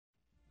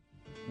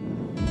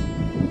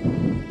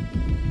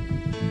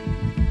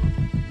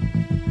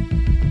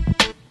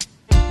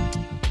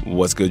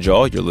What's good,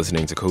 y'all? You're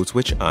listening to Code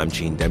Switch. I'm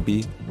Gene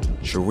Demby.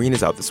 Shireen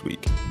is out this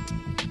week.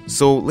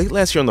 So late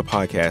last year on the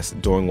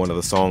podcast, during one of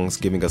the songs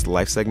giving us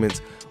life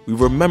segments, we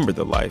remembered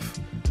the life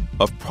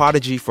of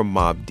Prodigy from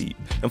Mobb Deep.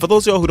 And for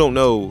those of y'all who don't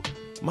know,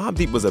 Mobb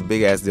Deep was a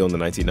big-ass deal in the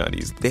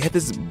 1990s. They had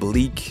this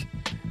bleak,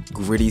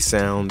 gritty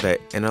sound that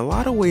in a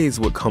lot of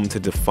ways would come to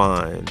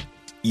define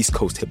East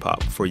Coast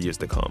hip-hop for years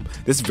to come.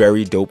 This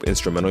very dope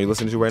instrumental you're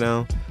listening to right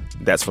now,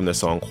 that's from their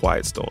song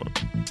Quiet Storm.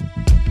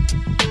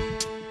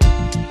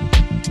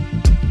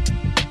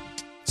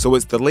 So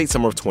it's the late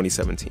summer of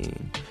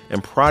 2017,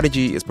 and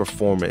Prodigy is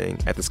performing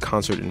at this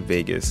concert in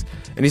Vegas,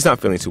 and he's not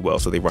feeling too well,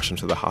 so they rush him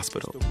to the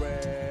hospital.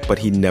 But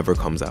he never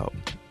comes out.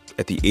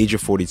 At the age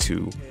of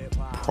 42,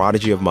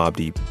 Prodigy of Mobb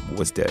Deep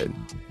was dead.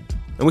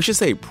 And we should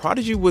say,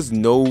 Prodigy was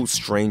no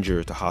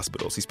stranger to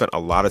hospitals. He spent a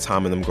lot of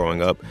time in them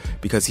growing up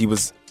because he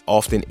was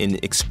often in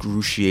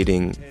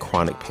excruciating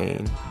chronic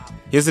pain.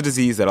 Here's a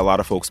disease that a lot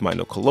of folks might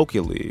know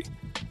colloquially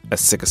as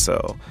sickle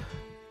cell.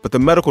 But the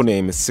medical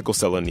name is sickle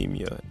cell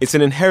anemia. It's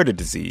an inherited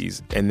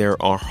disease, and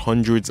there are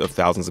hundreds of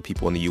thousands of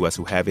people in the U.S.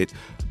 who have it.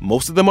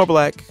 Most of them are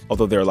black,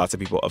 although there are lots of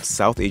people of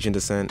South Asian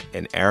descent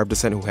and Arab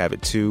descent who have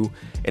it too.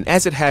 And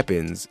as it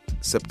happens,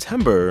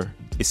 September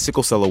is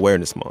Sickle Cell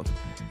Awareness Month.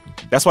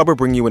 That's why we're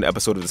bringing you an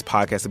episode of this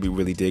podcast that we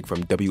really dig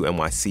from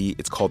WNYC.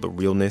 It's called The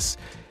Realness.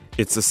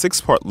 It's a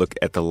 6-part look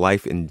at the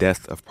life and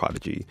death of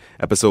Prodigy.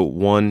 Episode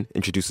 1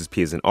 introduces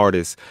P as an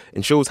artist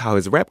and shows how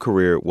his rap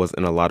career was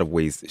in a lot of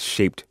ways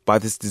shaped by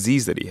this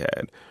disease that he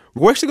had.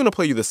 We're actually going to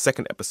play you the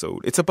second episode.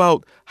 It's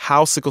about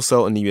how sickle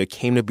cell anemia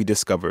came to be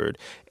discovered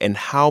and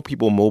how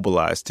people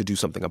mobilized to do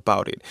something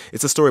about it.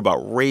 It's a story about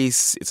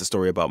race. It's a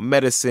story about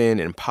medicine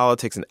and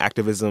politics and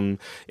activism.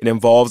 It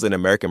involves an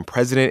American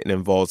president. It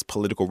involves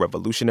political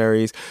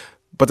revolutionaries.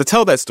 But to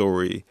tell that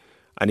story,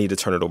 I need to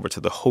turn it over to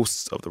the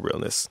hosts of The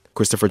Realness,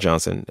 Christopher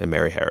Johnson and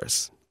Mary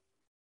Harris.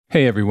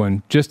 Hey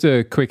everyone, just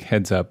a quick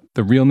heads up.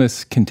 The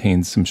Realness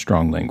contains some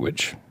strong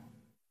language.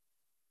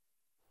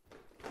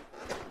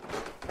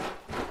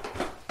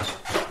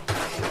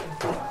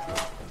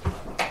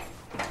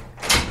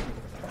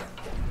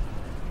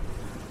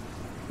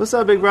 What's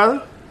up, big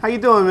brother? How you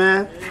doing,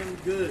 man? Yeah, I'm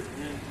good,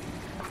 man.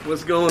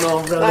 What's going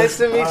on, brother? Nice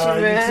to meet you,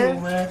 man. You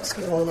too, man. What's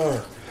going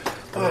on?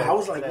 I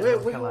was like, where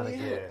you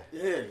at?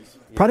 Yeah.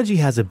 Prodigy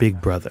has a big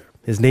brother.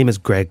 His name is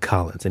Greg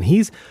Collins, and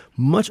he's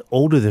much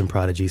older than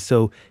Prodigy,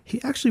 so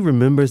he actually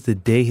remembers the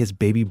day his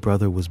baby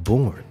brother was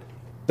born.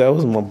 That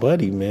was my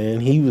buddy, man.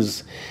 He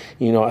was,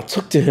 I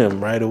took to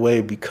him right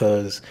away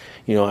because,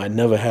 I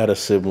never had a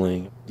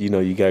sibling.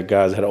 You got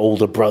guys that had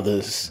older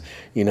brothers,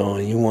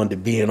 and you wanted to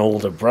be an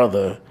older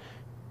brother.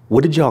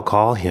 What did y'all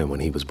call him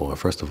when he was born,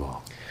 first of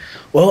all?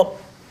 Well,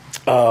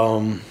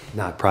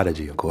 not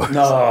Prodigy, of course.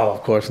 No,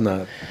 of course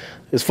not.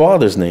 His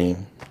father's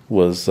name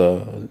was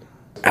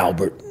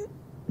Albert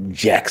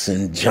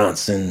Jackson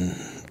Johnson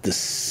the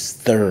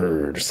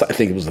third. I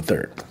think it was the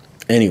third.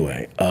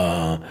 Anyway,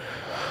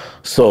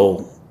 so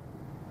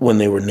when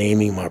they were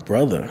naming my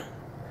brother,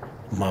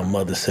 my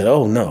mother said,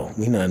 "Oh no,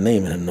 we're not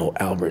naming him no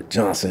Albert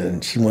Johnson."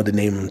 She wanted to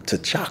name him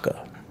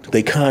T'Chaka.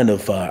 They kind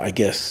of, I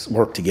guess,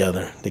 worked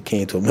together. They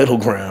came to a middle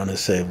ground and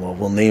said, "Well,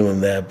 we'll name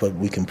him that, but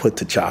we can put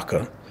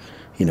T'Chaka,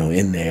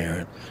 in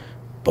there."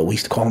 But we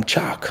used to call him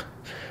Chaka,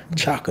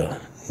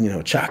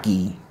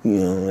 Chalky,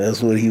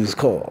 that's what he was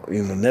called.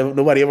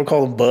 Nobody ever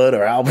called him Bud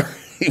or Albert.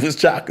 He was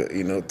Chaka,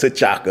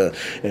 T'Chaka,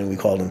 and we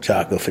called him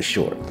Chaka for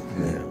short.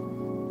 Yeah.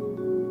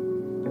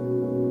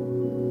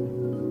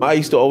 I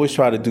used to always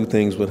try to do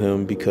things with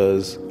him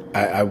because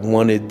I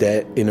wanted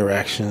that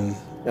interaction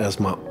as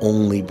my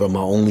only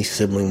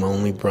sibling, my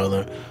only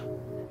brother.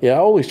 Yeah, I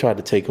always tried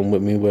to take him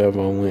with me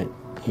wherever I went,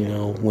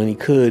 when he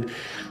could.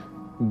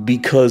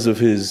 Because of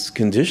his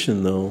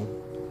condition, though,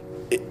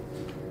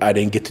 I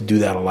didn't get to do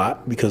that a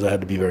lot because I had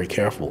to be very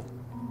careful.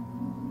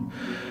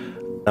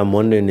 I'm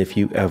wondering if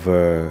you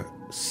ever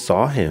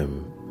saw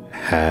him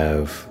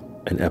have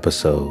an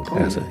episode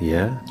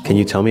yeah? Can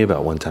you tell me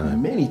about one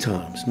time? Many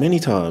times.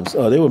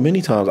 There were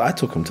many times I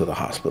took him to the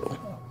hospital.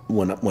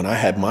 When I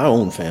had my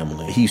own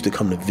family, he used to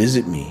come to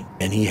visit me,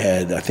 and he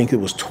had, I think it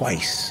was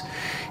twice,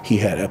 he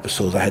had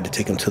episodes I had to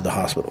take him to the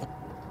hospital.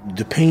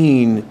 The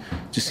pain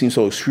just seemed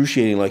so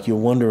excruciating, like you're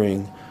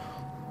wondering,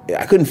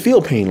 I couldn't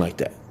feel pain like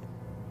that.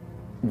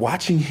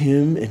 Watching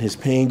him and his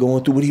pain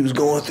going through what he was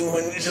going through,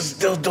 and just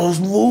those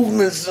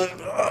movements,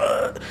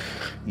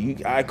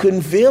 I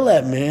couldn't feel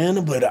that,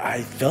 man, but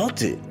I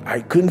felt it. I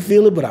couldn't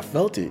feel it, but I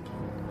felt it.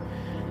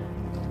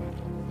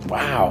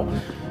 Wow.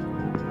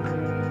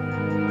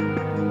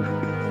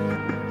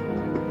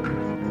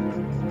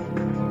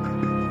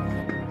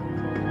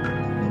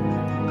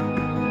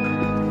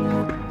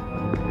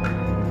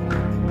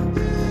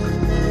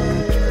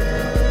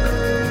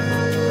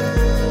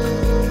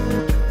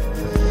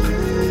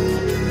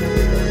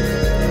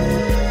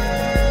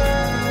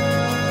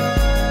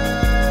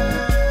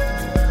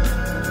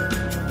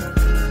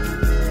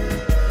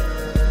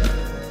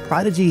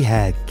 Prodigy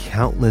had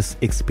countless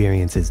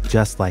experiences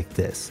just like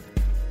this,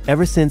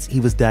 ever since he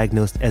was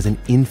diagnosed as an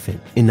infant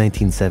in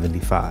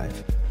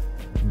 1975.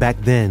 Back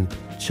then,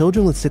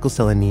 children with sickle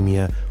cell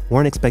anemia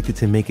weren't expected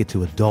to make it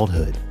to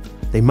adulthood.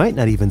 They might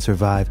not even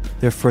survive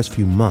their first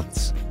few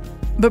months.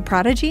 But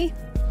Prodigy,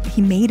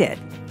 he made it.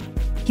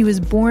 He was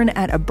born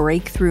at a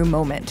breakthrough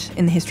moment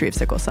in the history of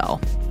sickle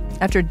cell.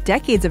 After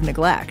decades of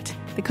neglect,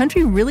 the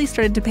country really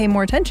started to pay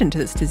more attention to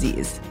this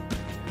disease.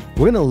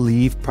 We're going to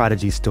leave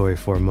Prodigy's story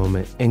for a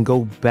moment and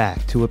go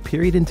back to a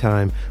period in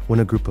time when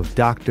a group of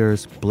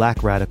doctors,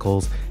 black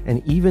radicals,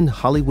 and even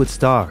Hollywood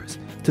stars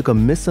took a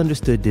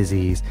misunderstood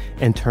disease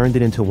and turned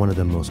it into one of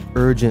the most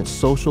urgent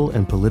social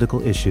and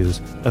political issues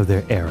of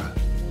their era.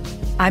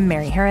 I'm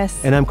Mary Harris.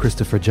 And I'm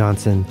Christopher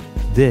Johnson.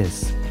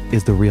 This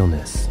is The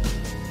Realness.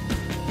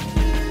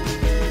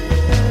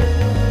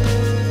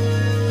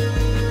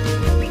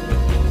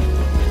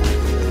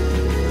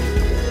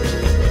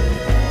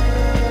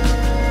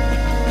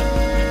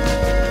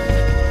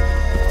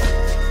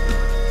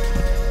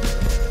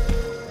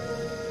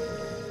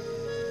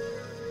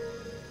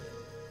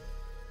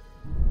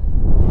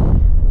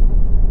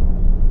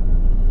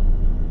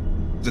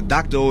 The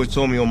doctor always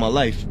told me all my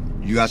life,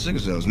 you got sickle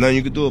cells, nothing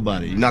you can do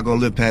about it. You're not gonna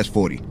live past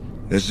 40.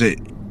 That's it.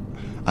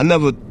 I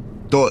never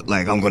thought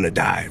like I'm gonna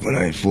die when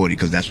I'm 40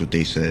 because that's what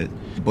they said.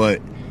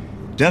 But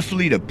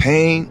definitely the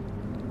pain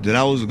that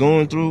I was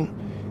going through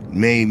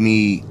made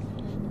me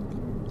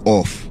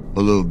off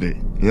a little bit.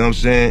 You know what I'm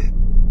saying?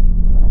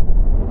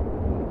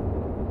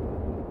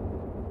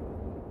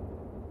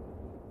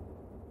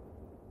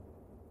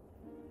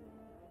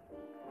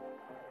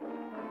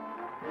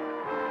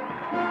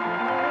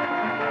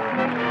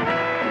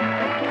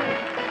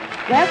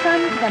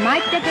 Welcome to the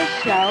Mike Douglas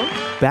Show.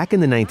 Back in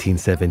the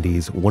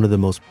 1970s, one of the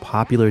most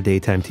popular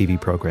daytime TV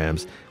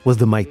programs was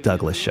The Mike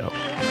Douglas Show.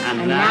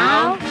 And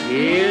now,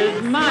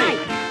 here's Mike.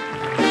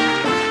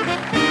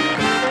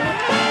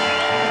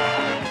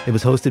 It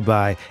was hosted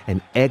by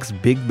an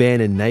ex-big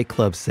band and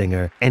nightclub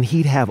singer, and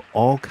he'd have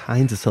all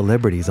kinds of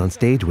celebrities on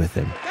stage with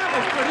him. That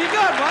was pretty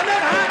good, wasn't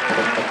it,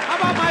 huh? How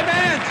about my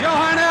band, Joe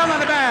Harnell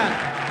and the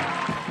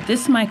band?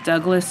 This Mike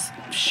Douglas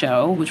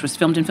show, which was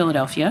filmed in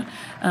Philadelphia,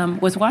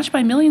 was watched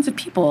by millions of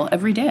people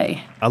every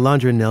day.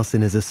 Alondra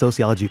Nelson is a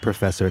sociology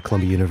professor at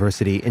Columbia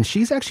University, and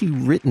she's actually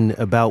written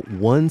about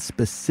one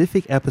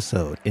specific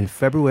episode in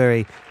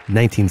February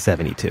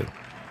 1972.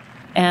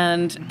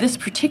 And this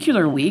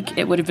particular week,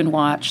 it would have been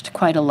watched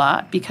quite a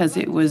lot because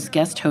it was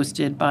guest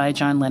hosted by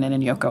John Lennon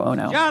and Yoko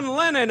Ono. John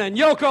Lennon and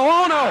Yoko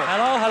Ono.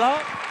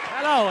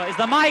 Hello, is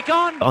the mic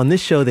on? On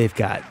this show, they've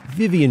got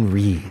Vivian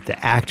Reed, the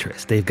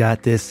actress. They've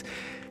got this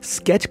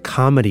sketch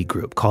comedy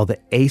group called the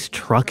Ace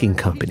Trucking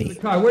Company.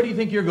 Car, where do you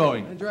think you're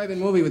going? A drive-in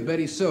movie with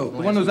Betty Sue.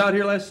 The one who was out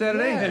here last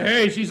Saturday? Yeah.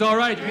 Hey, she's all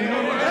right.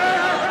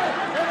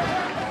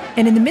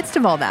 And in the midst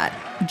of all that,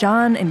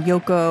 John and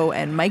Yoko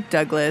and Mike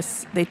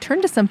Douglas, they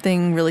turned to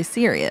something really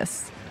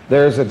serious.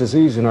 There's a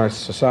disease in our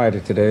society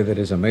today that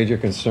is a major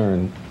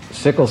concern,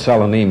 sickle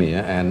cell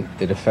anemia, and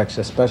it affects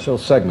a special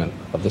segment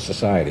of the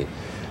society.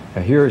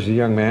 Here is a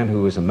young man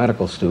who is a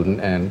medical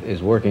student and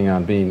is working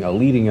on being a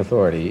leading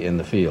authority in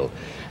the field.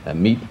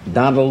 Meet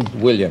Donald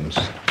Williams.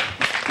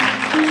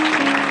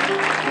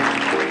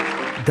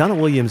 Donald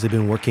Williams had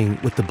been working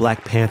with the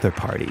Black Panther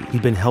Party.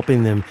 He'd been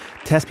helping them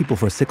test people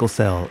for sickle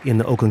cell in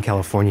the Oakland,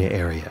 California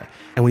area.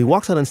 And when he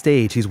walks out on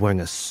stage, he's wearing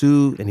a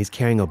suit and he's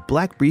carrying a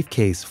black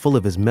briefcase full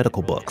of his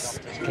medical books.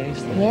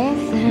 Yes.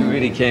 You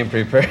really came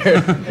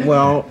prepared.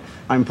 Well,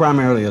 I'm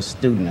primarily a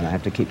student and I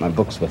have to keep my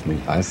books with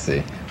me. I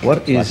see. So I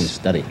can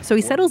study. So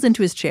he settles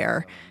into his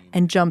chair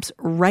and jumps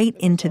right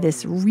into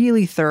this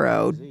really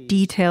thorough,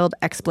 detailed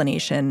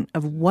explanation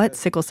of what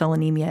sickle cell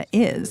anemia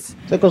is.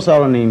 Sickle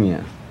cell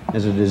anemia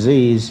is a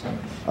disease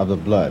of the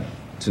blood.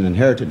 It's an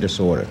inherited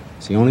disorder.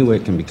 It's the only way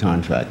it can be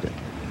contracted.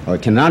 Or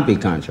it cannot be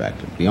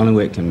contracted. The only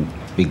way it can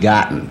be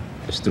gotten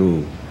is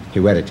through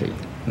heredity.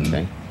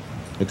 Okay?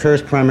 It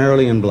occurs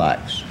primarily in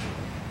blacks.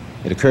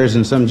 It occurs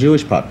in some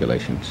Jewish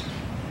populations.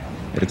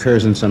 It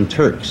occurs in some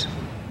Turks.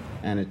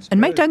 And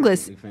Mike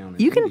Douglas,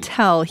 you can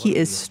tell he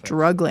is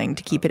struggling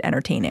to keep it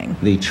entertaining.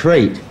 The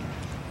trait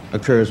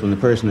occurs when the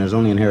person has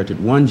only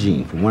inherited one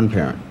gene from one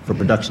parent for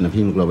production of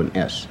hemoglobin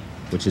S,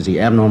 which is the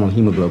abnormal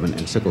hemoglobin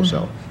in sickle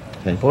cell.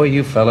 Okay. Boy,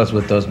 you fellas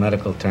with those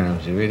medical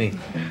terms, you really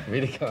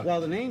go.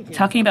 Well, the name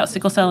Talking about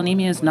sickle cell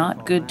anemia is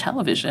not good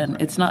television.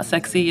 It's not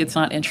sexy, it's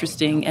not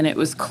interesting, and it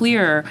was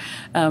clear,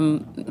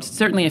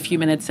 certainly a few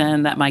minutes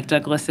in, that Mike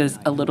Douglas is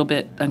a little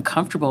bit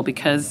uncomfortable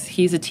because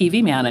he's a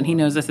TV man and he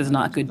knows this is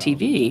not good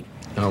TV.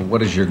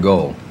 What is your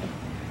goal?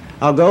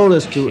 Our goal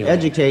is to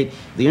educate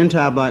the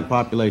entire black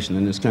population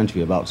in this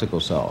country about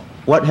sickle cell.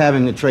 What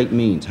having the trait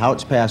means, how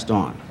it's passed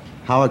on,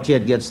 how a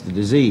kid gets the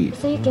disease.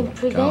 So you can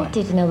prevent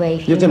it in a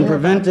way. You can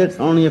prevent it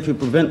only if you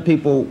prevent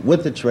people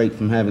with the trait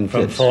from having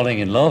kids. From falling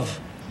in love,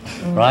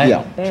 right?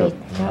 Yeah, Very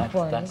tough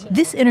one.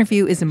 This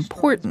interview is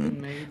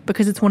important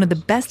because it's one of the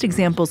best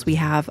examples we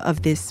have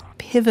of this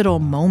pivotal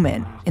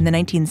moment in the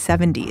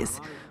 1970s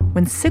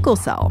when sickle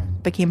cell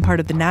became part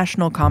of the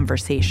national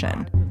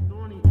conversation.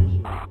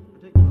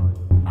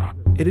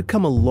 It had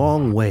come a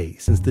long way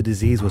since the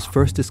disease was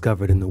first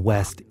discovered in the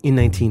West in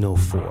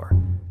 1904.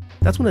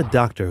 That's when a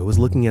doctor who was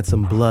looking at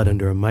some blood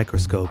under a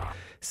microscope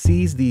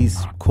sees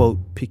these, quote,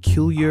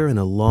 peculiar and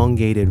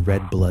elongated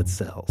red blood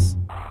cells.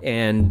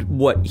 And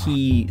what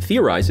he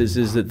theorizes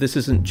is that this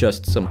isn't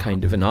just some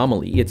kind of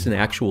anomaly. It's an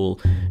actual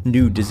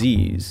new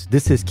disease.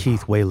 This is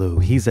Keith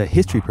Wayloo. He's a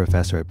history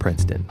professor at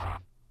Princeton.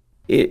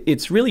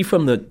 It's really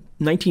from the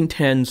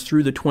 1910s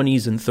through the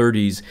 20s and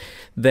 30s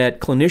that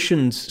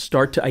clinicians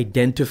start to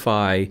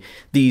identify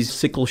these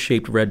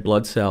sickle-shaped red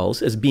blood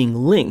cells as being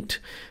linked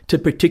to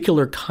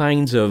particular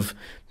kinds of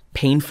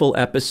painful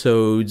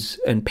episodes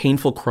and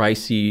painful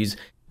crises,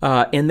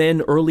 and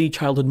then early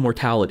childhood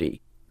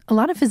mortality. A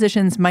lot of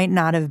physicians might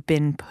not have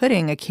been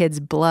putting a kid's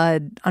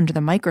blood under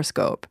the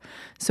microscope.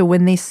 So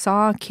when they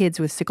saw kids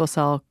with sickle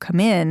cell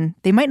come in,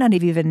 they might not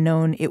have even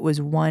known it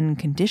was one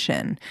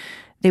condition.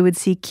 They would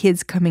see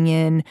kids coming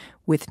in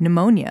with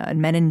pneumonia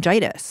and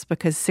meningitis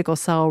because sickle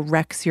cell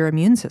wrecks your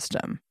immune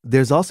system.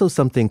 There's also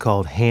something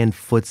called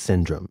hand-foot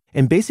syndrome.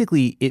 And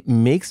basically, it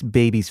makes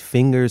babies'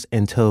 fingers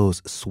and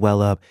toes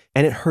swell up,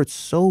 and it hurts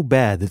so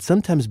bad that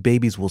sometimes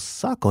babies will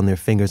suck on their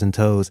fingers and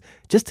toes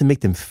just to make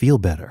them feel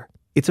better.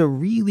 It's a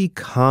really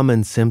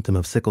common symptom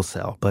of sickle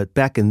cell, but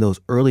back in those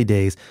early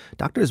days,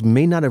 doctors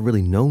may not have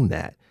really known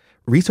that.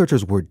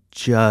 Researchers were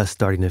just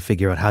starting to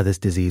figure out how this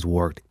disease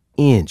worked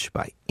inch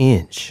by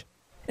inch.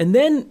 And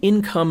then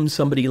in comes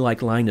somebody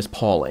like Linus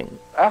Pauling.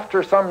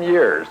 After some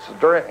years,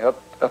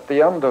 at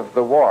the end of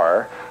the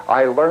war,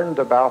 I learned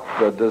about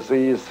the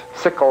disease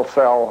sickle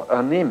cell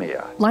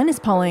anemia. Linus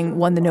Pauling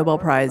won the Nobel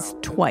Prize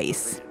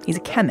twice. He's a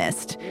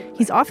chemist.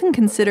 He's often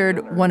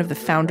considered one of the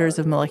founders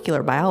of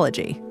molecular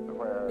biology.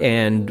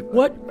 And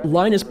what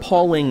Linus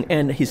Pauling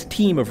and his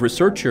team of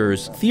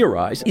researchers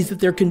theorize is that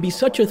there can be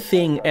such a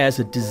thing as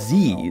a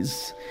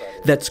disease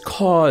that's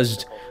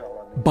caused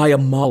by a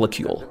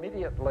molecule.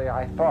 Immediately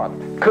I thought,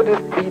 could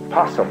it be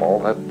possible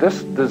that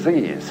this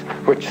disease,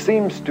 which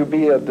seems to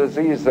be a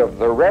disease of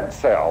the red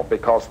cell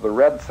because the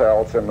red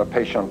cells in the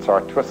patients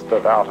are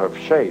twisted out of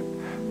shape,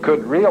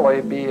 could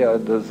really be a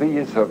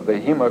disease of the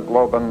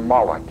hemoglobin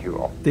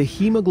molecule? The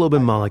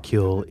hemoglobin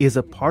molecule is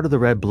a part of the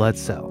red blood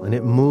cell, and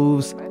it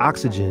moves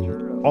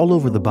oxygen all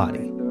over the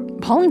body.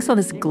 Pauling saw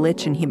this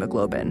glitch in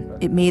hemoglobin.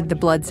 It made the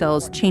blood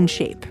cells change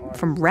shape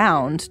from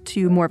round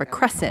to more of a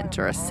crescent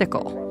or a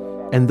sickle.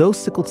 And those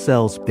sickled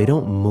cells, they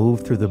don't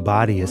move through the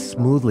body as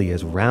smoothly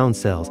as round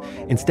cells.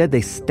 Instead, they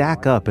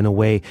stack up in a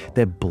way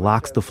that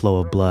blocks the flow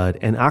of blood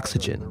and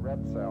oxygen.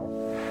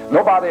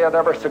 Nobody had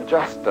ever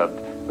suggested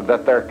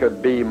that there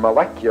could be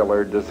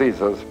molecular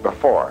diseases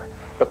before,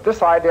 but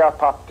this idea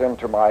popped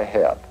into my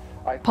head.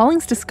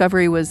 Pauling's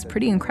discovery was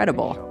pretty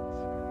incredible.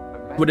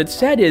 What it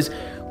said is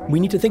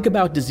we need to think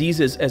about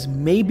diseases as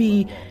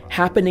maybe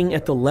happening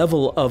at the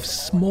level of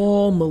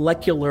small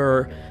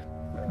molecular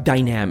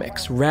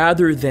dynamics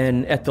rather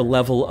than at the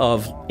level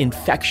of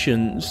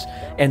infections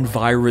and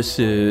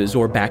viruses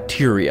or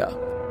bacteria.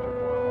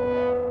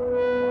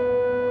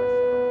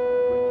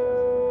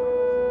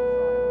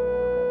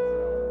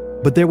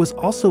 But there was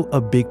also a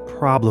big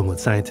problem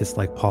with scientists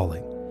like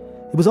Pauling.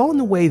 It was all in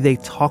the way they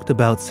talked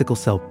about sickle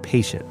cell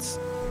patients.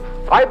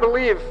 I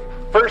believe,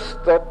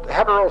 first, that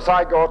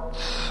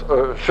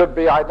heterozygotes should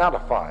be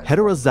identified.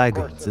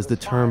 Heterozygotes is the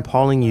term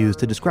Pauling used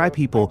to describe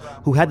people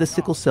who had the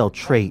sickle cell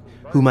trait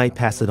who might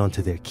pass it on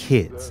to their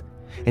kids.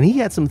 And he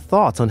had some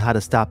thoughts on how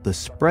to stop the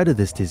spread of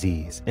this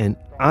disease. And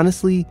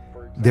honestly,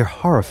 they're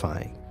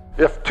horrifying.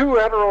 If two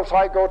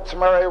heterozygotes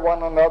marry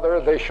one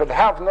another, they should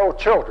have no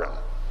children,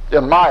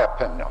 in my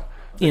opinion.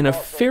 In a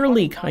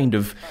fairly kind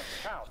of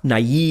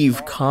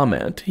naive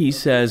comment, he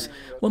says,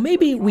 well,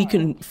 maybe we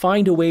can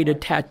find a way to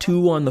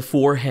tattoo on the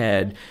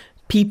forehead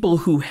people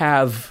who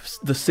have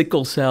the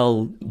sickle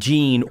cell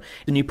gene,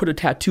 and you put a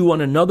tattoo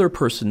on another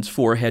person's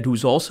forehead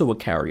who's also a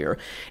carrier.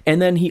 And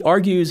then he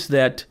argues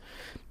that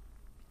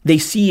they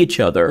see each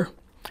other,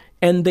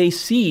 and they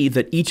see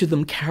that each of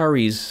them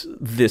carries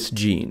this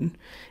gene,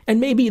 and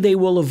maybe they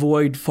will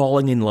avoid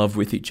falling in love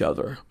with each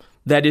other.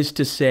 That is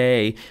to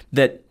say,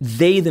 that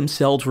they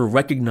themselves will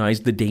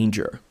recognize the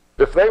danger.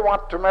 If they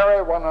want to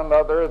marry one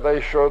another,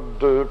 they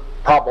should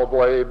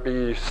probably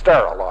be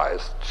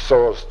sterilized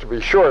so as to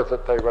be sure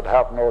that they would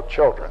have no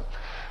children.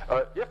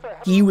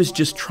 He was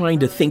just trying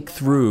to think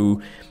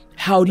through,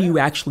 how do you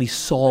actually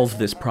solve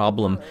this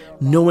problem,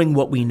 knowing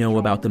what we know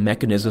about the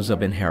mechanisms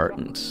of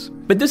inheritance?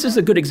 But this is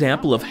a good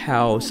example of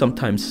how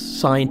sometimes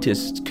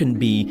scientists can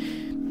be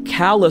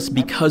callous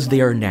because they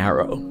are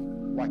narrow.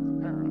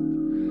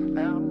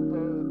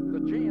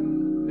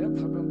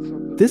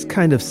 This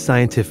kind of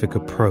scientific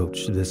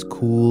approach, this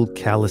cool,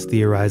 callous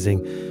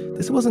theorizing,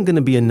 this wasn't going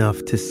to be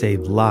enough to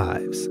save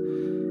lives.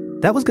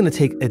 That was going to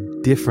take a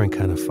different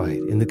kind of fight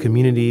in the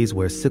communities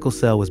where sickle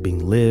cell was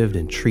being lived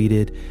and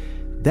treated.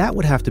 That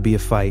would have to be a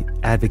fight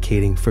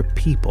advocating for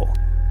people.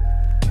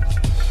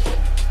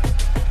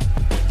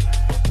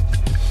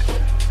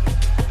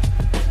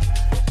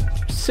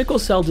 Sickle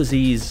cell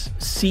disease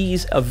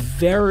sees a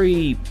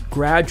very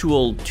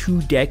gradual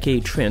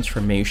 2-decade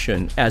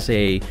transformation as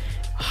a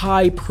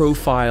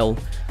high-profile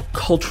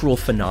cultural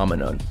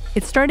phenomenon.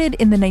 It started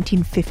in the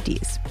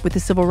 1950s with the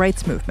civil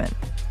rights movement.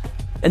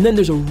 And then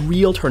there's a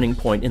real turning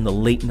point in the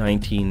late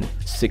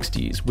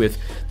 1960s with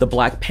the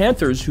Black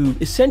Panthers, who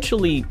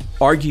essentially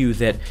argue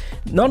that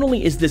not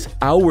only is this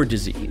our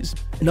disease,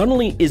 not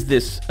only is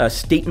this a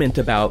statement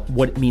about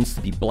what it means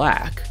to be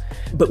black,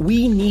 but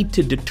we need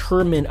to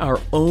determine our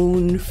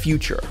own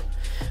future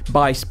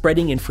by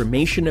spreading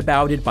information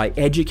about it, by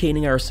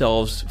educating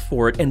ourselves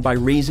for it, and by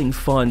raising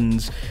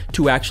funds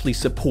to actually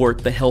support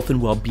the health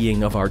and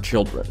well-being of our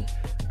children.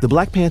 The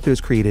Black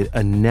Panthers created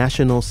a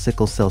national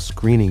sickle cell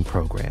screening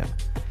program.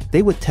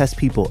 They would test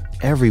people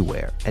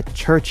everywhere, at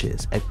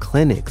churches, at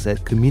clinics,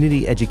 at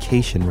community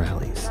education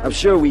rallies. I'm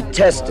sure we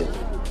tested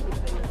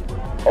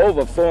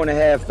over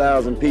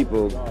 4,500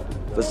 people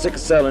for sickle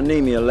cell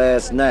anemia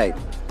last night.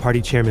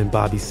 Party Chairman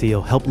Bobby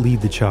Seale helped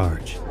lead the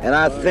charge. And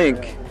I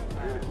think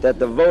that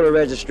the voter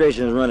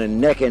registration is running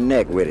neck and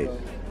neck with it.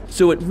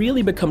 So it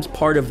really becomes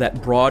part of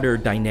that broader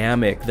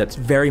dynamic that's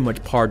very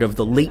much part of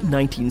the late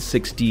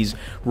 1960s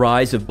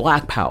rise of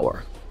black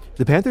power.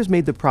 The Panthers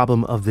made the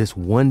problem of this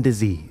one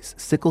disease,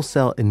 sickle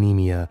cell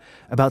anemia,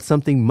 about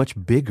something much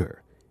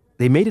bigger.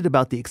 They made it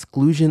about the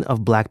exclusion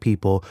of black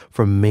people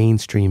from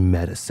mainstream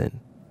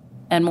medicine.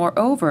 And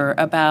moreover,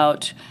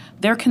 about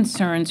their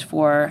concerns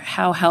for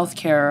how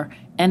healthcare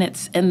and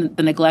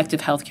the neglect of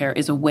healthcare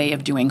is a way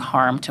of doing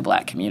harm to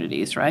black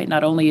communities, right?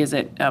 Not only is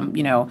it,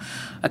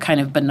 a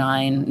kind of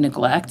benign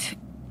neglect,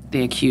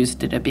 they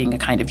accused it of being a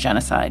kind of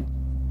genocide.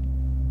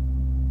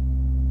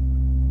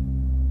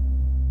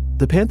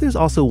 The Panthers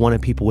also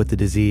wanted people with the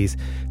disease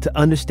to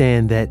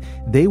understand that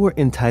they were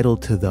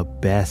entitled to the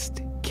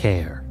best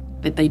care.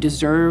 That they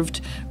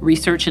deserved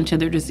research into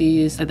their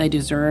disease, that they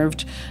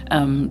deserved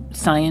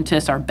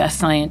scientists, our best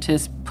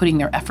scientists, putting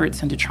their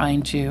efforts into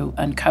trying to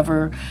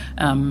uncover,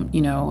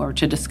 or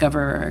to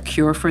discover a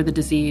cure for the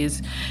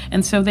disease.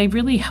 And so they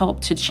really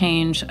helped to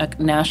change a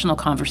national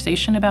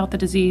conversation about the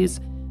disease.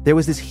 There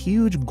was this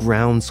huge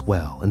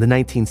groundswell in the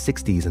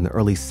 1960s and the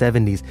early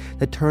 70s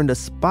that turned a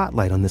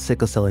spotlight on the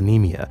sickle cell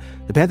anemia.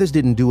 The Panthers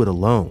didn't do it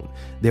alone.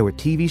 There were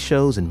TV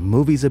shows and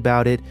movies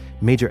about it.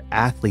 Major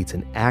athletes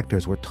and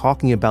actors were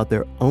talking about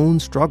their own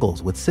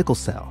struggles with sickle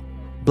cell.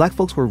 Black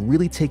folks were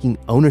really taking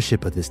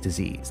ownership of this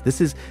disease.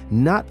 This is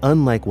not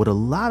unlike what a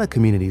lot of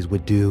communities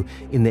would do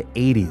in the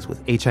 80s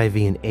with HIV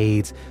and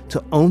AIDS,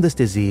 to own this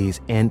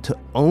disease and to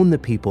own the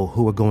people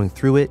who were going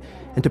through it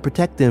and to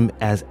protect them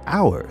as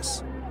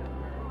ours.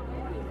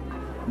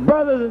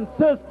 Brothers and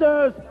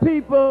sisters,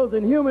 peoples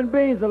and human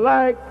beings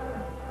alike,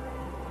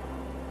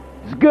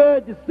 it's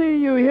good to see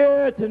you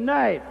here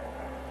tonight.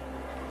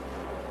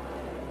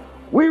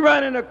 We're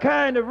running a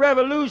kind of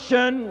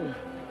revolution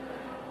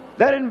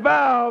that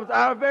involves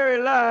our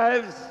very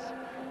lives,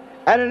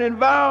 and it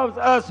involves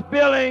us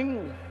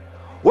building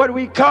what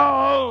we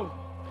call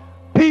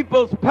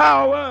people's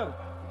power,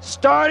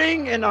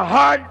 starting in the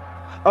heart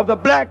of the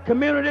black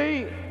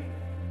community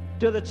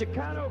to the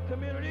Chicano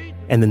community.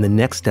 And then the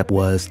next step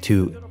was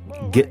to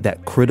get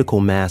that critical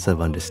mass of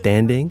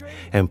understanding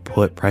and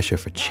put pressure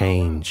for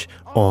change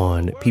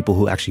on people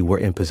who actually were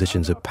in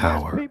positions of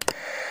power.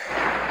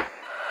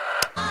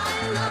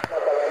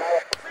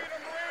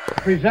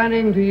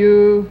 Presenting to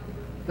you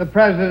the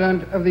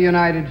President of the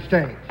United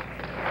States.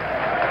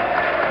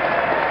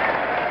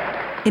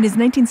 In his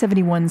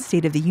 1971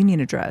 State of the Union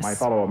address, my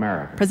fellow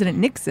Americans, President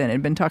Nixon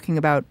had been talking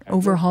about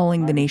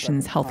overhauling the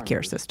nation's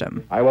healthcare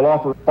system. I will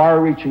offer a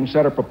far-reaching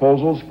set of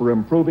proposals for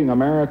improving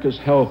America's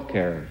health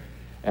care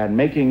and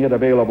making it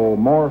available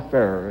more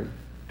fairly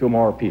to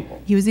more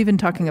people. He was even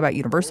talking about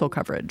universal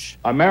coverage.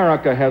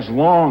 America has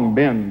long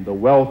been the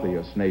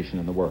wealthiest nation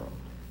in the world.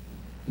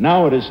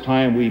 Now it is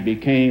time we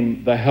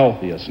became the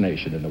healthiest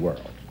nation in the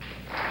world.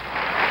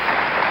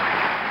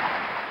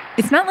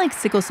 It's not like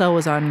sickle cell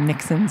was on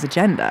Nixon's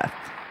agenda.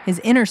 His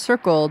inner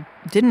circle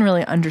didn't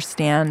really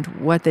understand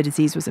what the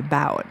disease was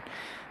about.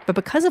 But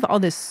because of all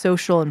this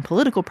social and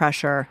political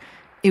pressure,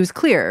 it was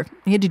clear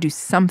he had to do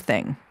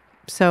something.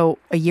 So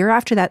a year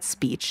after that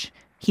speech,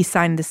 he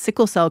signed the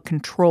Sickle Cell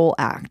Control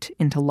Act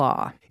into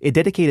law. It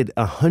dedicated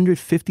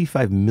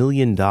 $155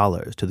 million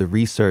to the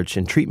research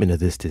and treatment of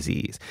this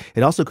disease.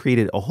 It also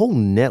created a whole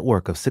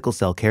network of sickle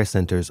cell care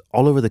centers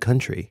all over the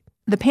country.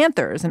 The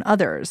Panthers and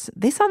others,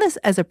 they saw this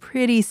as a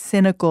pretty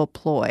cynical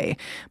ploy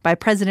by a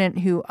president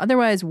who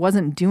otherwise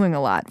wasn't doing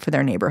a lot for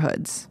their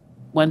neighborhoods.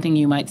 One thing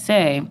you might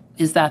say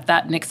is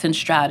that Nixon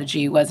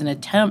strategy was an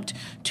attempt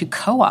to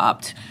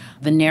co-opt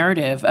the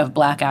narrative of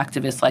black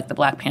activists like the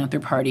Black Panther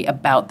Party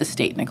about the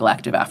state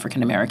neglect of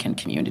African-American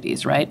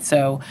communities, right?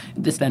 So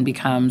this then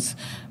becomes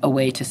a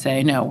way to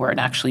say, no, we're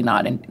actually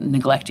not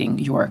neglecting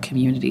your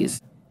communities.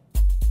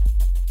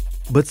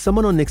 But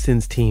someone on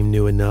Nixon's team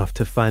knew enough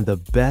to find the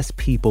best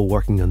people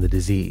working on the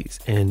disease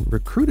and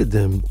recruited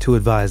them to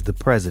advise the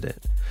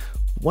president.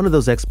 One of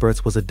those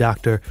experts was a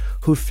doctor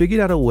who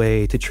figured out a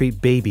way to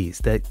treat babies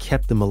that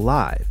kept them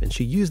alive, and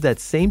she used that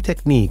same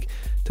technique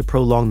to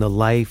prolong the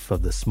life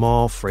of the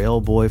small, frail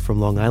boy from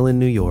Long Island,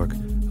 New York,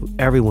 who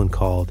everyone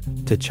called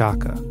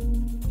T'Chaka.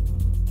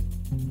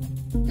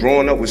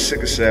 Growing up with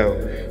sickle cell,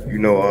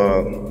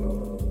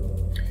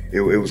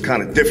 it was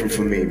kind of different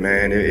for me,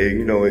 man.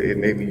 It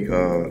made me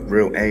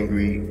real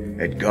angry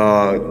at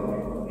God,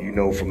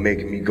 for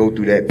making me go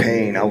through that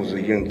pain. I was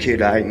a young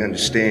kid. I didn't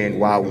understand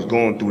why I was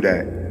going through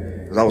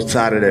that, because I was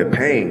tired of that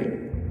pain.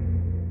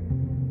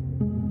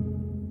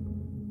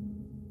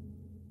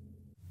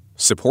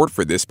 Support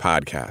for this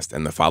podcast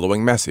and the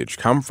following message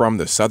come from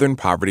the Southern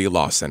Poverty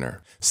Law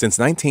Center. Since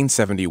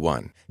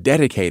 1971,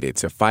 dedicated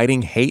to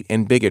fighting hate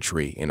and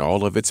bigotry in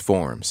all of its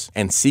forms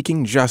and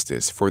seeking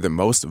justice for the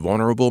most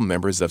vulnerable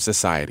members of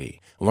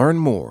society. Learn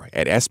more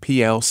at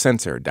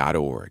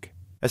splcenter.org.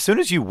 As soon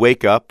as you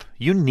wake up,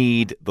 you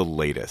need the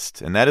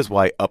latest, and that is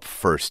why Up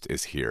First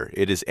is here.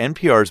 It is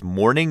NPR's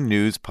morning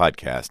news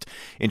podcast.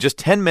 In just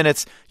 10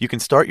 minutes, you can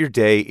start your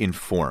day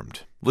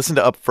informed. Listen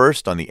to Up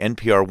First on the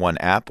NPR One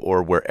app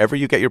or wherever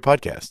you get your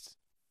podcasts.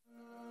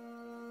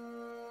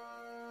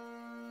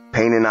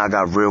 Payne and I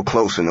got real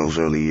close in those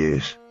early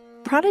years.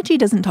 Prodigy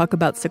doesn't talk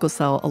about sickle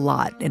cell a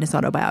lot in his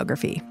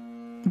autobiography,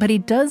 but he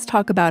does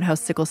talk about how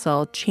sickle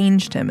cell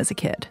changed him as a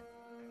kid.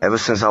 Ever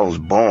since I was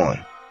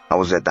born, I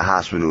was at the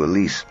hospital at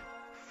least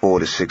 4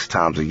 to 6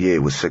 times a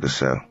year with sickle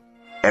cell.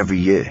 Every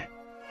year.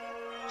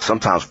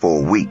 Sometimes for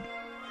a week.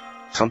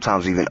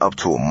 Sometimes even up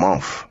to a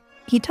month.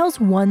 He tells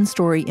one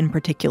story in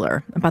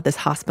particular about this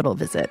hospital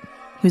visit.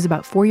 He was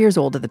about 4 years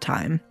old at the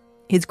time.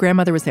 His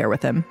grandmother was there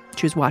with him.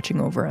 She was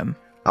watching over him.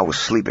 I was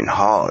sleeping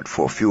hard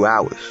for a few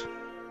hours.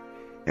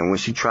 And when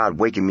she tried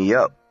waking me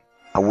up,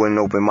 I wouldn't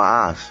open my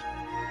eyes.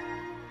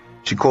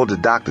 She called the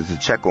doctor to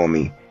check on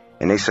me,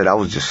 and they said I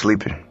was just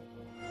sleeping.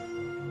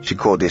 She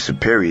called their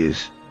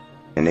superiors,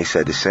 and they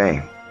said the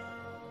same.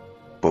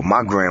 But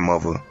my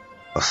grandmother,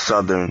 a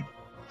Southern,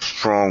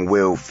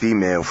 strong-willed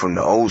female from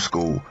the old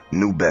school,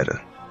 knew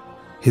better.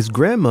 His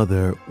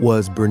grandmother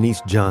was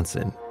Bernice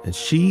Johnson, and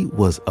she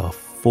was a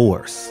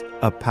force,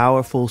 a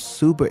powerful,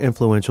 super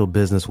influential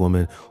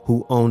businesswoman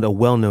who owned a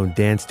well-known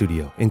dance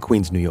studio in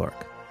Queens, New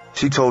York.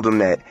 She told them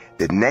that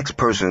the next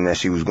person that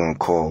she was going to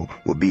call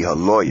would be her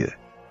lawyer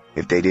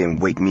if they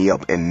didn't wake me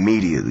up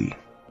immediately.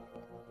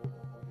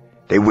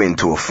 They went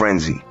into a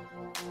frenzy,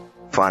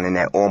 finding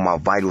that all my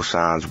vital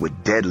signs were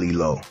deadly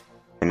low,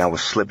 and I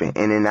was slipping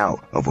in and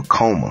out of a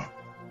coma.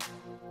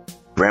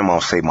 Grandma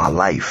saved my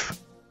life.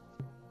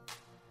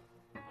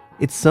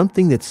 It's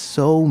something that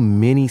so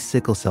many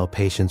sickle cell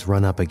patients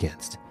run up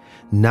against.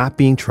 Not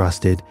being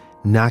trusted,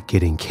 not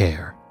getting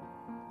care.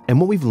 And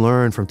what we've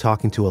learned from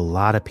talking to a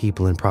lot of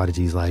people in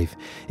Prodigy's life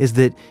is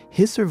that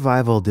his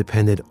survival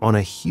depended on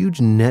a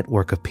huge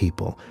network of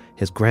people.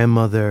 His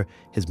grandmother,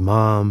 his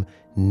mom,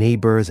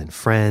 neighbors, and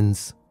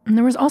friends. And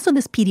there was also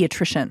this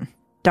pediatrician,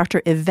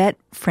 Dr. Yvette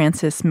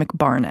Frances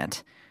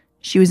McBarnett.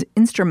 She was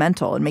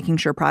instrumental in making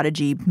sure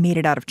Prodigy made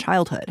it out of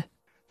childhood.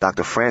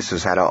 Dr.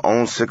 Frances had her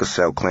own sickle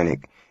cell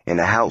clinic in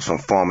a house on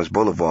Farmers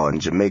Boulevard in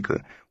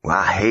Jamaica, where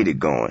I hated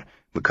going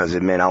because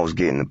it meant I was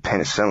getting a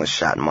penicillin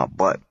shot in my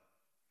butt.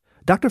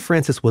 Dr.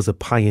 Frances was a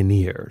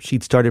pioneer.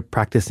 She'd started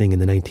practicing in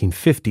the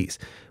 1950s,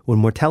 when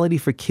mortality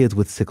for kids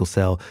with sickle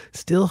cell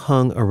still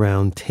hung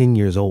around 10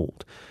 years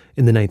old.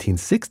 In the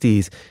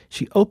 1960s,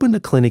 she opened a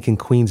clinic in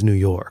Queens, New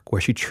York,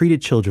 where she treated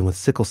children with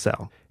sickle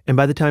cell. And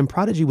by the time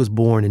Prodigy was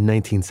born in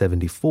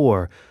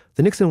 1974,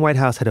 the Nixon White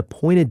House had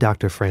appointed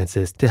Dr.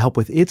 Frances to help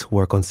with its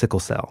work on sickle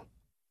cell.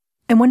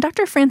 And when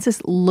Dr.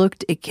 Frances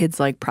looked at kids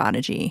like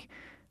Prodigy,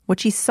 what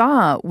she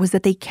saw was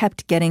that they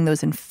kept getting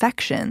those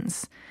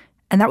infections,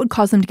 and that would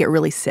cause them to get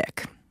really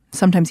sick,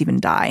 sometimes even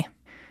die.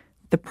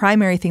 The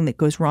primary thing that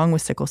goes wrong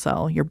with sickle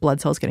cell, your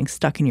blood cells getting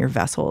stuck in your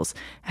vessels,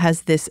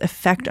 has this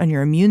effect on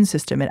your immune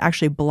system. It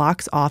actually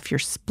blocks off your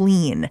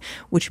spleen,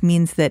 which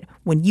means that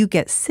when you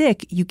get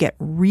sick, you get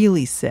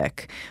really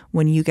sick.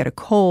 When you get a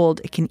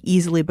cold, it can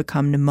easily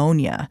become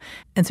pneumonia.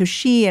 And so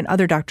she and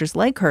other doctors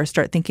like her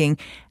start thinking,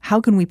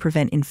 how can we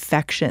prevent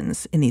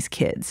infections in these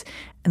kids?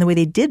 And the way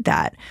they did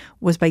that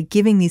was by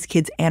giving these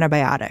kids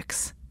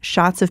antibiotics,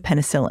 shots of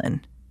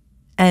penicillin.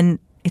 And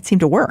it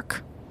seemed to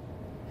work.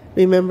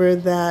 Remember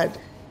that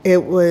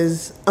it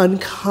was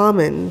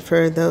uncommon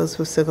for those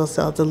with sickle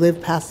cell to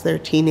live past their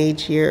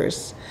teenage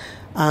years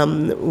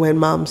when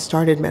Mom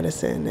started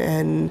medicine.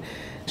 And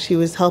she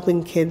was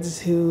helping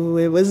kids who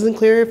it wasn't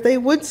clear if they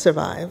would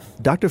survive.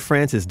 Dr.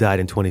 Frances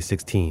died in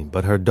 2016,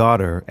 but her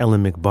daughter,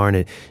 Ellen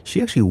McBarnett,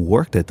 she actually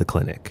worked at the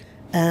clinic.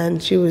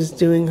 And she was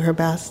doing her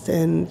best,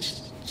 and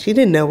she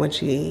didn't know when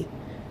she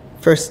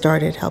first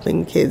started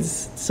helping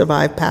kids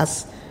survive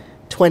past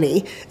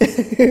 20,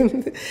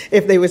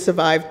 if they would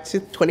survive to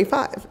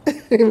 25,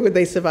 would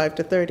they survive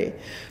to 30?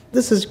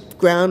 This is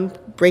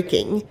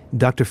groundbreaking.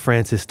 Dr.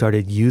 Frances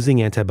started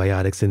using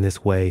antibiotics in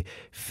this way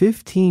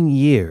 15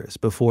 years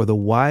before the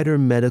wider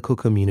medical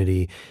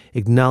community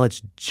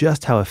acknowledged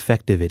just how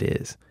effective it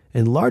is.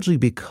 And largely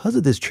because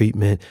of this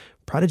treatment,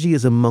 Prodigy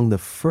is among the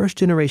first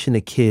generation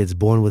of kids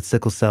born with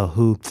sickle cell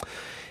who,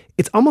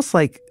 it's almost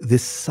like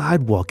this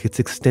sidewalk gets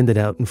extended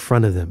out in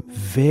front of them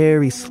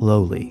very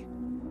slowly.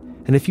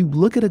 And if you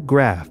look at a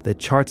graph that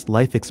charts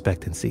life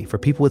expectancy for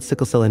people with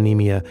sickle cell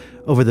anemia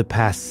over the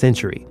past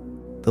century,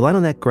 the line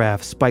on that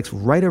graph spikes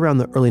right around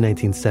the early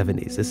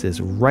 1970s. This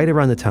is right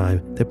around the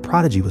time that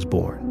Prodigy was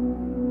born.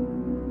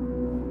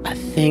 I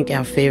think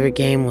our favorite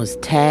game was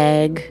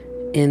tag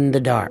in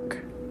the dark.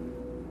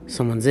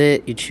 Someone's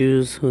it, you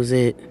choose who's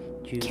it.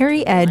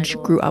 Carrie Edge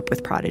grew up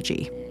with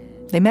Prodigy.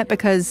 They met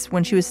because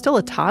when she was still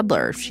a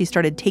toddler, she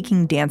started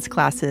taking dance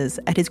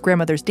classes at his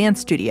grandmother's dance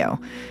studio.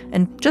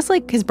 And just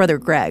like his brother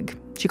Greg,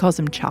 she calls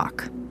him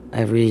Chalk.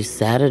 Every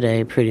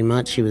Saturday, pretty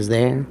much, he was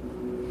there.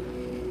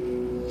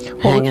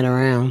 Hanging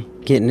around,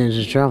 getting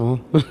into trouble.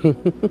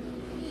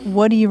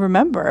 What do you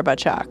remember about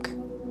Chalk?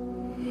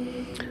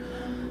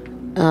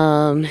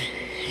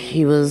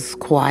 He was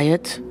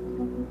quiet,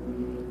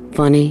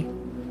 funny,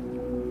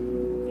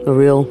 a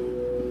real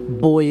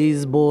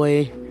boy's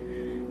boy,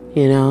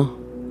 you know,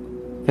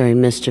 very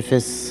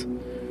mischievous,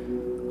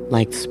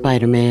 like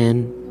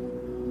Spider-Man.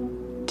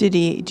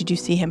 Did you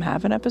see him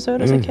have an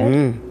episode as a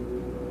kid?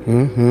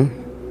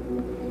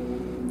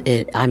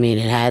 It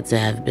had to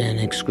have been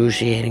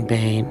excruciating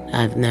pain.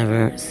 I've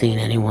never seen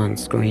anyone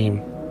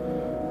scream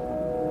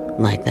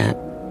like that,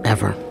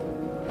 ever.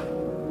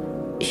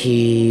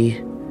 He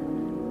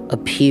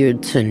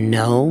appeared to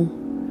know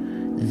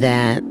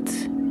that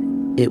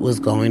it was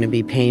going to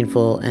be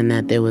painful and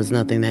that there was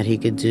nothing that he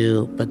could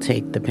do but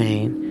take the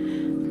pain.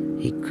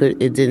 He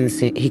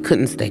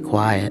couldn't stay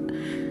quiet.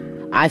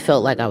 I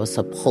felt like I was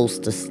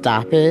supposed to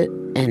stop it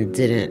and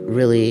didn't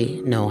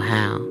really know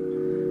how,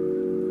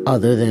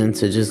 other than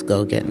to just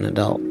go get an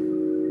adult.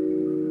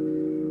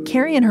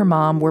 Carrie and her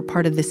mom were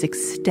part of this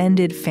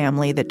extended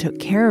family that took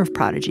care of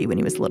Prodigy when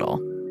he was little.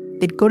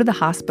 They'd go to the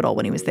hospital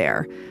when he was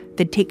there.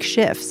 They'd take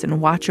shifts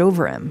and watch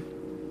over him.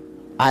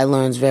 I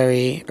learned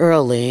very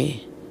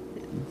early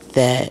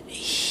that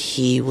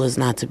he was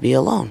not to be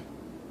alone.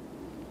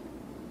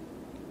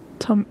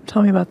 Tell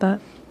me about that.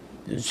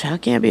 A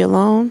child can't be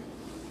alone.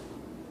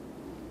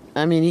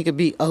 I mean, he could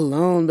be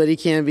alone, but he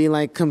can't be,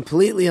 like,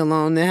 completely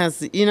alone. There has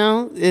to,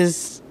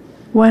 is...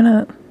 Why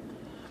not?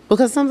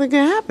 Because something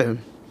can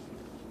happen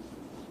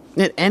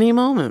at any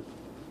moment.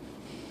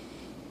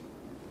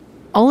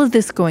 All of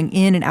this going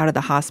in and out of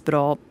the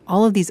hospital,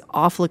 all of these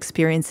awful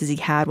experiences he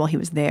had while he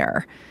was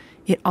there,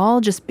 it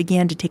all just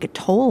began to take a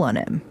toll on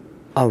him.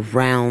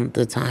 Around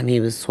the time he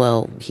was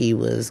 12, he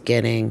was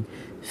getting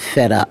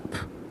fed up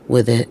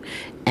with it.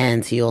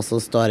 And he also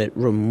started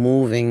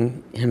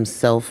removing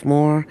himself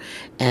more.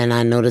 And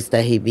I noticed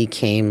that he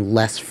became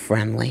less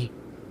friendly.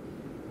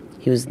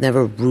 He was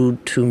never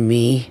rude to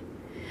me,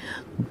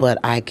 but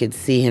I could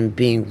see him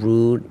being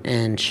rude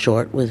and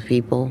short with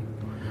people.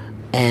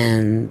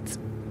 And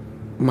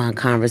my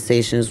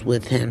conversations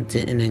with him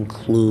didn't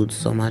include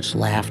so much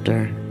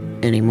laughter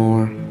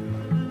anymore.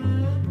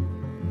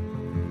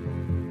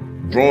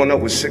 Growing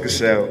up with sickle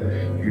cell,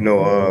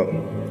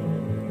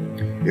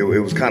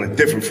 it was kind of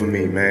different for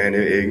me, man.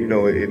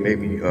 It made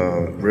me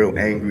real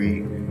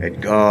angry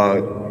at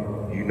God,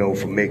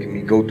 for making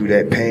me go through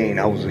that pain.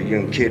 I was a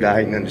young kid.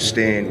 I didn't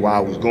understand why I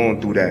was going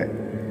through that.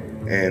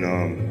 And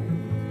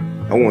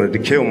I wanted to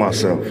kill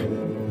myself.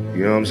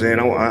 You know what I'm saying?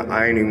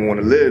 I didn't even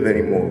want to live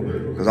anymore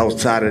because I was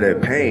tired of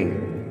that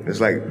pain. It's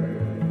like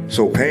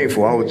so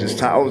painful. I was just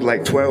tired. I was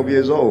like 12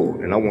 years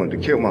old and I wanted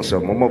to kill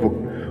myself. My mother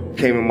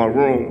came in my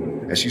room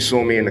and she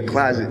saw me in the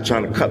closet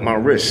trying to cut my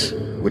wrist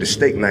with a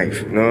steak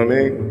knife. You know what I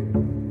mean?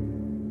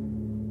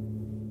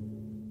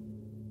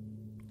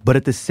 But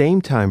at the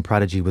same time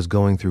Prodigy was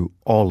going through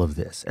all of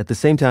this, at the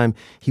same time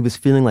he was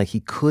feeling like he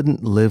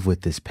couldn't live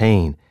with this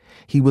pain,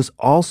 he was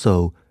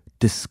also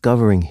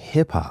discovering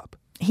hip-hop.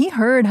 He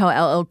heard how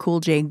LL Cool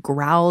J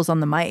growls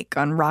on the mic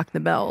on Rock the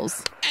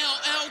Bells.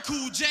 LL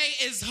Cool J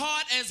is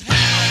hard as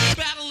hell.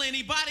 Battle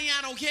anybody,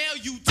 I don't care,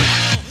 you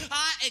tell.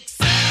 I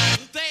excel,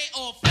 they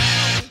all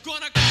fail.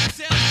 Gonna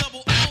cocktail,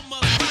 double L,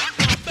 must rock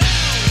the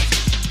bells.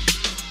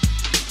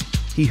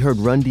 He heard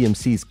Run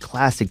DMC's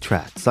classic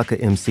track, Sucker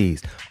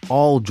MCs,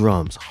 all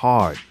drums,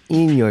 hard,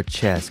 in your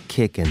chest,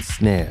 kick and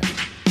snare.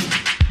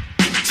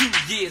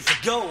 2 years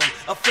ago,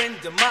 a friend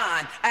of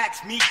mine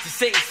asked me to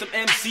say some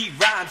MC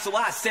rhyme, so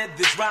I said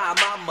this rhyme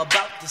I'm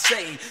about to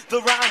say. The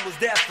rhyme was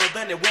there, but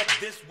then it went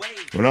this way.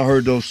 When I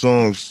heard those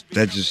songs,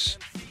 that just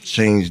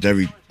changed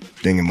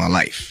everything in my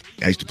life.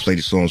 I used to play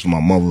the songs for my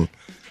mother.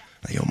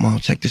 Like, yo, Mom,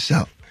 check this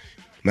out.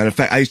 Matter of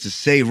fact, I used to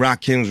say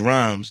Rakim's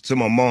rhymes to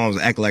my mom's,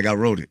 act like I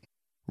wrote it.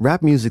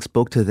 Rap music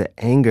spoke to the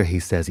anger he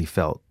says he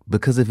felt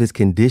because of his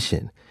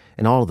condition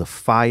and all of the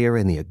fire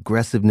and the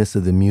aggressiveness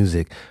of the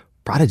music.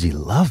 Prodigy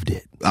loved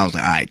it. I was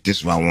like, all right, this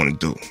is what I want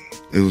to do.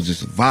 It was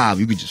just a vibe.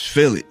 You could just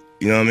feel it.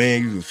 You know what I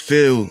mean? You could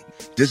feel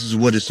this is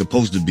what it's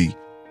supposed to be.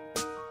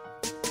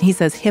 He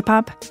says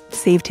hip-hop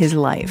saved his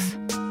life.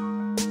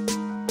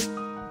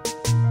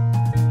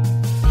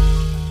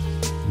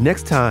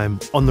 Next time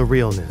on The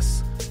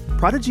Realness,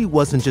 Prodigy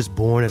wasn't just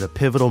born at a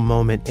pivotal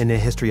moment in the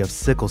history of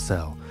sickle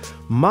cell.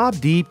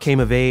 Mobb Deep came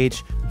of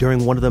age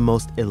during one of the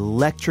most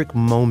electric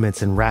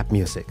moments in rap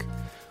music.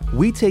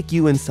 We take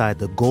you inside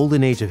the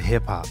golden age of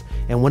hip-hop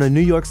and one of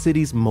New York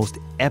City's most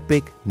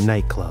epic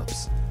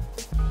nightclubs.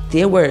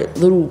 There were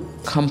little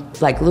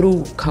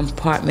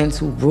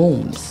compartmental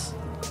rooms.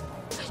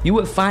 You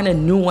would find a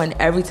new one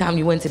every time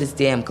you went to this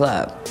damn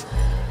club.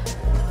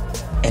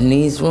 And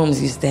these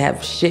rooms used to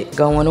have shit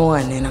going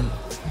on in them.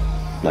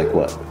 Like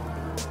what?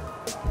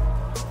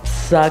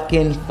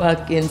 Sucking,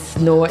 fucking,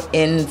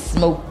 snorting,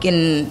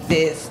 smoking,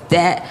 this,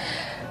 that.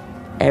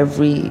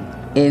 Every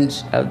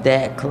inch of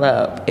that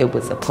club, it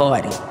was a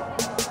party.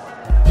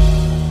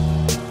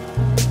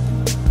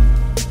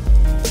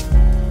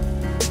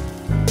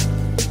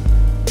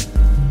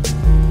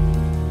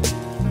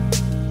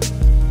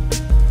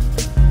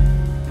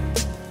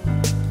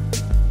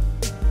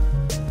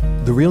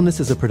 The Realness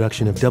is a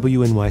production of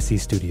WNYC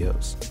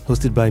Studios,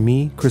 hosted by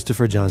me,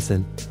 Christopher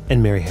Johnson,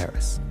 and Mary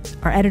Harris.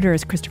 Our editor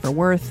is Christopher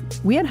Worth.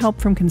 We had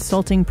help from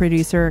consulting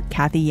producer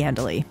Kathy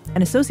Yandely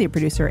and associate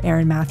producer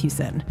Aaron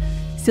Mathewson.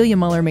 Celia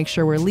Muller makes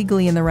sure we're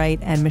legally in the right,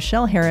 and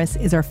Michelle Harris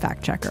is our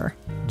fact checker.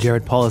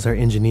 Jared Paul is our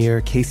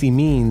engineer. Casey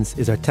Means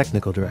is our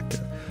technical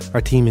director.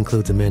 Our team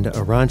includes Amanda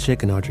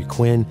Aronchik and Audrey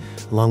Quinn,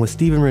 along with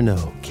Stephen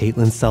Renaud,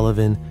 Caitlin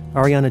Sullivan,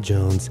 Ariana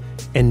Jones,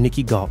 and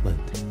Nikki Galtland.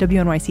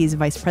 WNYC's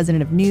vice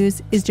president of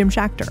news is Jim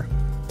Schachter.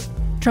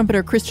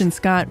 Trumpeter Christian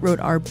Scott wrote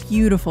our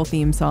beautiful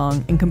theme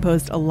song and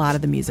composed a lot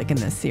of the music in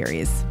this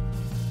series.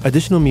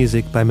 Additional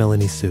music by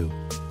Melanie Sue.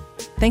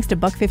 Thanks to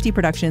Buck50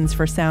 Productions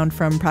for sound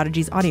from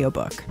Prodigy's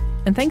audiobook.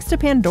 And thanks to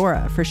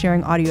Pandora for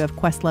sharing audio of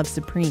Questlove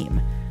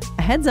Supreme.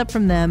 A heads up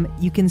from them,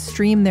 you can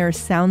stream their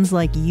Sounds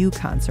Like You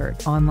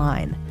concert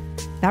online.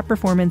 That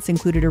performance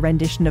included a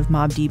rendition of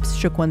Mobb Deep's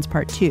Shook Ones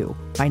Part 2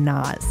 by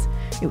Nas.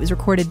 It was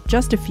recorded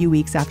just a few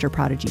weeks after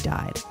Prodigy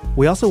died.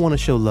 We also want to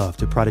show love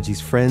to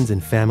Prodigy's friends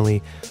and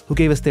family who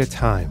gave us their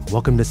time,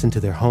 welcomed us into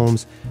their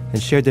homes,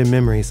 and shared their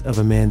memories of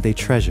a man they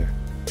treasure.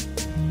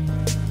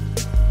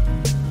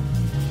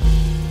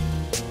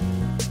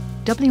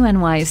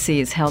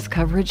 WNYC's health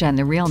coverage and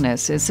The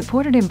Realness is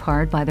supported in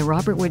part by the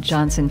Robert Wood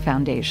Johnson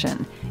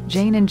Foundation,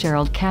 Jane and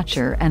Gerald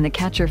Katcher and the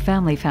Katcher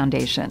Family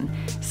Foundation,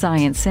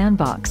 Science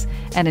Sandbox,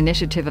 an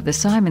initiative of the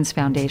Simons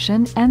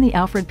Foundation and the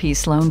Alfred P.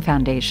 Sloan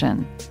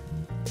Foundation.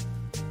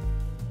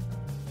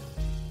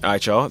 All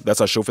right, y'all,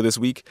 that's our show for this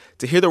week.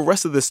 To hear the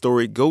rest of this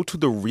story, go to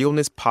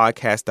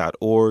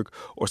therealnesspodcast.org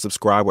or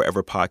subscribe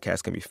wherever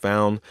podcasts can be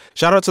found.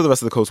 Shout out to the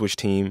rest of the Code Switch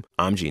team.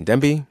 I'm Gene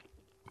Demby.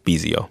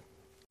 Bezio.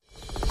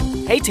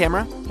 Hey,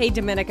 Tamara. Hey,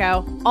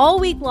 Domenico. All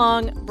week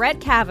long, Brett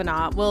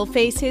Kavanaugh will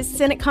face his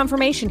Senate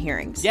confirmation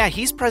hearings. Yeah,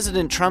 he's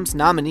President Trump's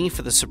nominee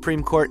for the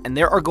Supreme Court, and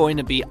there are going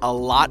to be a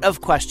lot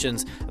of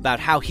questions about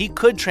how he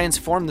could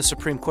transform the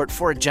Supreme Court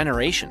for a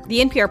generation.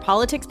 The NPR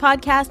Politics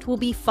podcast will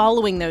be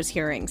following those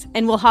hearings,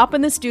 and we'll hop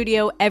in the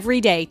studio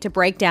every day to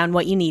break down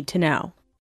what you need to know.